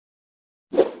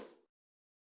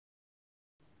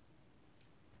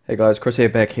Hey guys, Chris here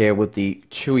back here with the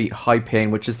Chuwi Hi pen,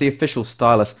 which is the official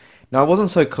stylus. Now, I wasn't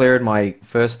so clear in my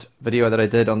first video that I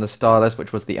did on the stylus,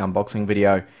 which was the unboxing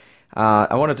video.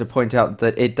 I wanted to point out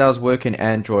that it does work in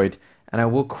Android, and I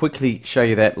will quickly show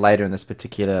you that later in this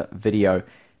particular video.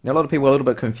 Now, a lot of people are a little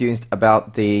bit confused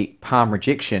about the palm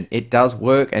rejection. It does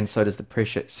work, and so does the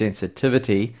pressure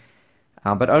sensitivity,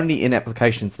 but only in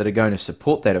applications that are going to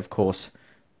support that, of course.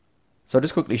 So I'll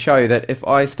just quickly show you that if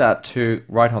I start to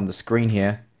write on the screen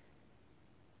here,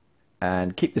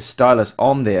 and keep the stylus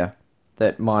on there,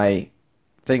 that my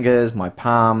fingers, my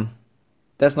palm,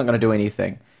 that's not going to do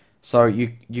anything. So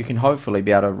you can hopefully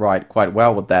be able to write quite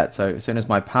well with that. So as soon as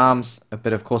my palms,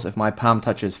 but of course if my palm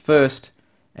touches first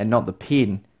and not the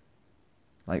pen,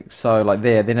 like so, like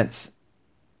there, then it's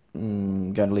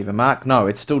going to leave a mark. No,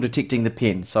 it's still detecting the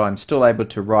pen, so I'm still able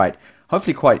to write,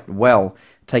 hopefully quite well,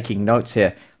 taking notes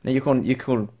here. Now you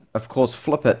can of course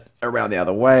flip it around the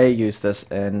other way, use this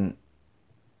in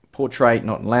portrait,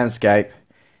 not in landscape,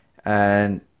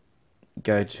 and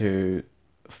go to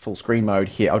full screen mode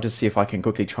here. I'll just see if I can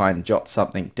quickly try and jot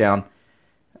something down,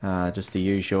 just the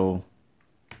usual.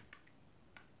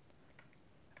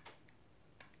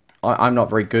 I'm not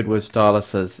very good with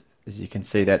styluses, as you can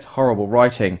see. That's horrible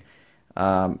writing.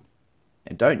 I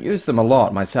don't use them a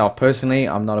lot myself personally.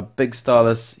 I'm not a big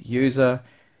stylus user.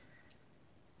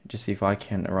 Just see if I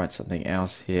can write something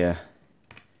else here.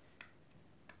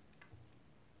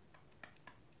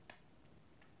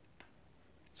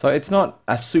 So it's not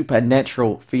a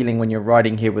supernatural feeling when you're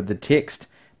writing here with the text,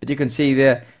 but you can see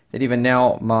there that even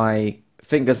now my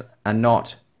fingers are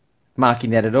not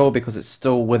marking that at all because it's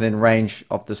still within range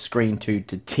of the screen to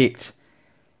detect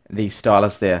the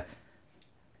stylus there.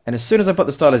 And as soon as I put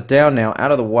the stylus down now,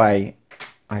 out of the way,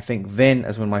 I think then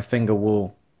is when my finger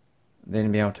will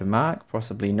then be able to mark.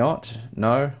 Possibly not.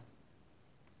 No.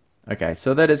 Okay,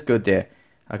 so that is good there.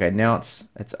 Okay, now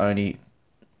it's only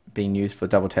being used for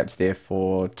double taps there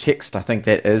for text. I think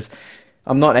that is.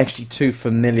 I'm not actually too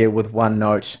familiar with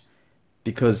OneNote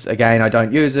because again I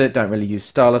don't use it, don't really use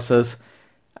styluses.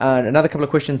 Another couple of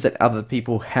questions that other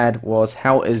people had was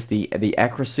how is the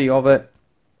accuracy of it?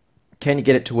 Can you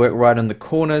get it to work right in the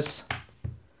corners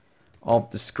of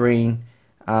the screen?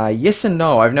 Yes and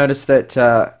no. I've noticed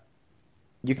that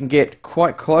you can get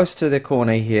quite close to the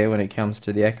corner here when it comes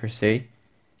to the accuracy.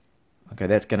 Okay,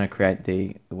 that's going to create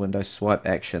the Windows swipe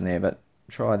action there, but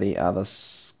try the other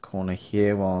corner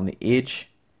here while on the edge.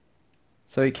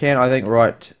 So you can, I think,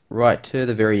 right to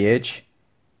the very edge.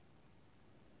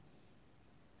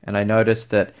 And I noticed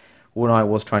that when I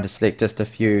was trying to select just a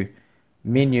few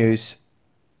menus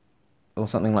or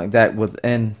something like that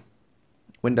within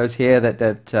Windows here,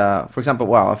 for example,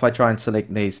 wow, if I try and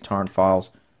select these torrent files,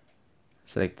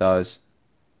 select those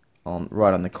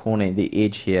right on the corner, the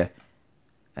edge here,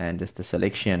 and just the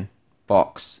selection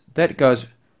box, that goes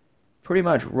pretty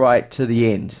much right to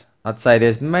the end. I'd say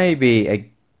there's maybe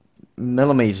a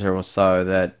millimeter or so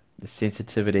that the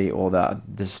sensitivity or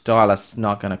the stylus is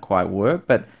not going to quite work,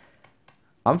 but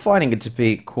I'm finding it to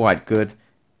be quite good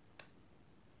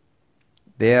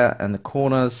there, and the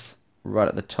corners right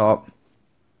at the top,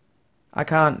 I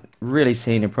can't really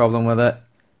see any problem with it.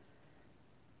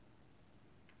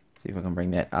 See if I can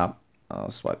bring that up.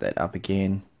 I'll swipe that up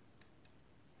again.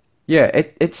 Yeah,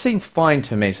 it seems fine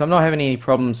to me, so I'm not having any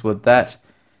problems with that.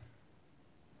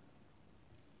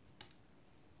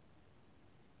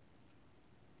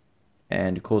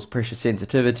 And of course, pressure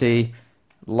sensitivity,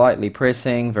 lightly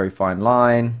pressing, very fine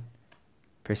line,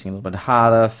 pressing a little bit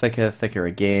harder, thicker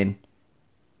again.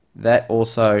 That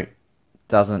also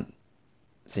doesn't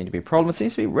seem to be a problem. It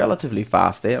seems to be relatively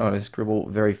fast there. I scribble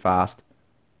very fast.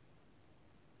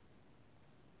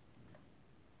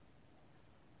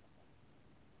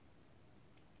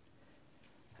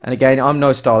 And again, I'm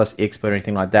no stylus expert or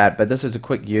anything like that, but this is a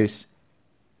quick use.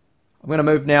 I'm going to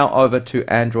move now over to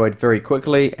Android very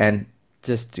quickly and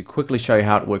just to quickly show you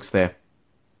how it works there.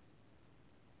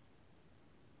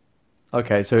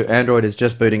 Okay, so Android is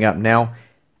just booting up now.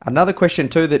 Another question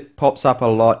too that pops up a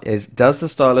lot is, does the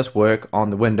stylus work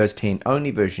on the Windows 10 only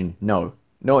version? No.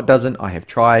 No, it doesn't. I have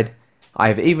tried. I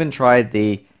have even tried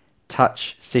the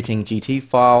touch setting GT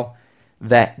file.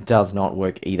 That does not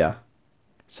work either.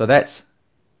 So that's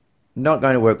not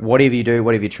going to work. Whatever you do,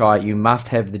 whatever you try, you must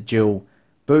have the dual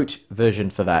boot version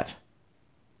for that.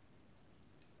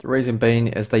 The reason being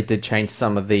is they did change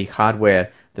some of the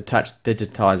hardware. The touch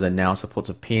digitizer now supports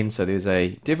a pen, so there's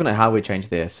a definite hardware change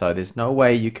there. So there's no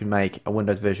way you can make a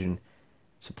Windows version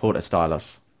support a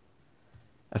stylus.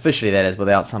 Officially that is,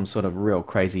 without some sort of real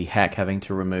crazy hack having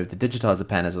to remove the digitizer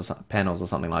panels or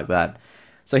something like that.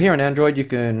 So here in Android you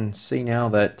can see now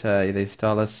that the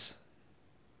stylus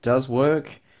does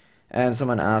work, and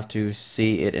someone asked to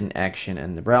see it in action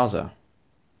in the browser.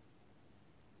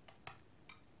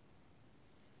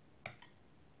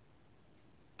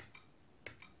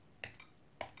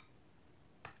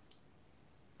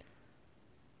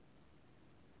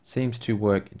 Seems to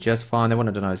work just fine. They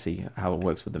wanted to know, see how it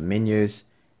works with the menus,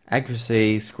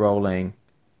 accuracy, scrolling,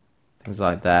 things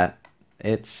like that.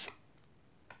 It's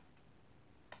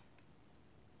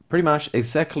pretty much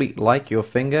exactly like your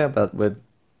finger, but with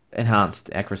enhanced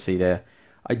accuracy there.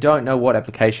 I don't know what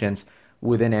applications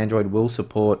within Android will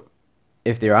support,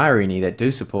 if there are any that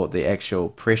do support the actual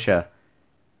pressure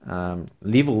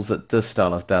levels that this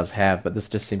stylus does have, but this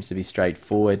just seems to be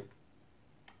straightforward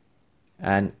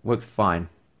and works fine.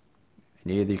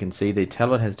 And here you can see the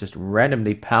tablet has just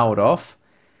randomly powered off,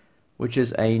 which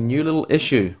is a new little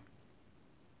issue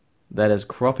that is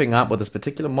cropping up with this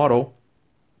particular model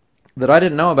that I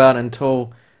didn't know about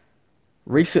until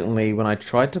recently. When I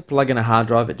tried to plug in a hard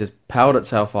drive, it just powered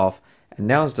itself off, and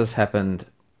now it's just happened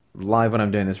live when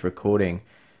I'm doing this recording.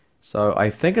 So I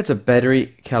think it's a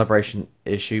battery calibration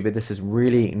issue, but this is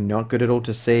really not good at all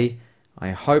to see.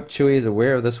 I hope Chuwi is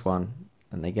aware of this one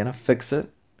and they're gonna fix it.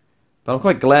 But I'm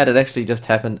quite glad it actually just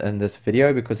happened in this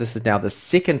video, because this is now the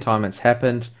second time it's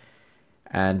happened,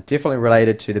 and definitely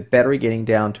related to the battery getting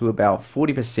down to about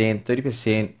 40%,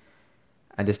 30%,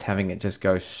 and just having it just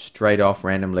go straight off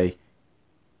randomly.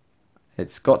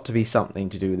 It's got to be something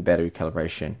to do with the battery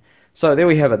calibration. So there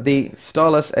we have it. The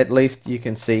stylus, at least you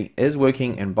can see, is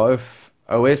working in both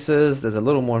OSs. There's a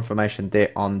little more information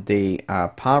there on the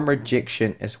palm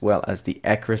rejection, as well as the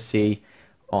accuracy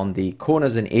on the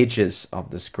corners and edges of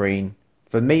the screen.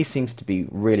 For me, seems to be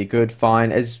really good,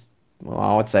 fine, as well,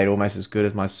 I would say almost as good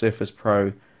as my Surface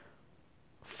Pro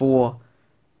 4,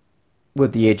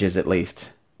 with the edges at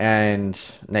least. And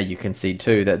now you can see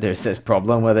too that there's this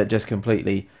problem with it just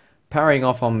completely powering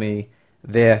off on me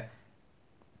there.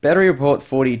 Battery report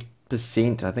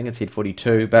 40%, I think it said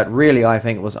 42, but really I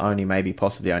think it was only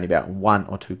possibly only about 1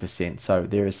 or 2%. So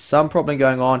there is some problem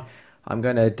going on. I'm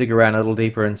going to dig around a little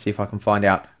deeper and see if I can find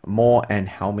out more, and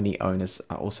how many owners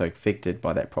are also affected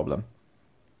by that problem.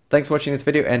 Thanks for watching this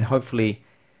video, and hopefully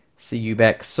see you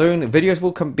back soon. The videos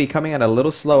will be coming out a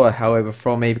little slower, however,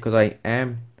 from me, because I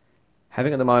am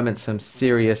having at the moment some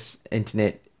serious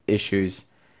internet issues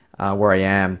where I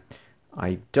am.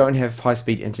 I don't have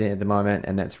high-speed internet at the moment,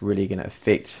 and that's really going to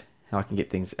affect how I can get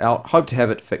things out. Hope to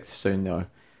have it fixed soon though.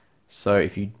 So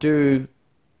if you do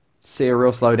see a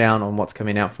real slowdown on what's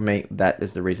coming out from me, that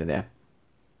is the reason there.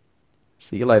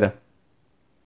 See you later.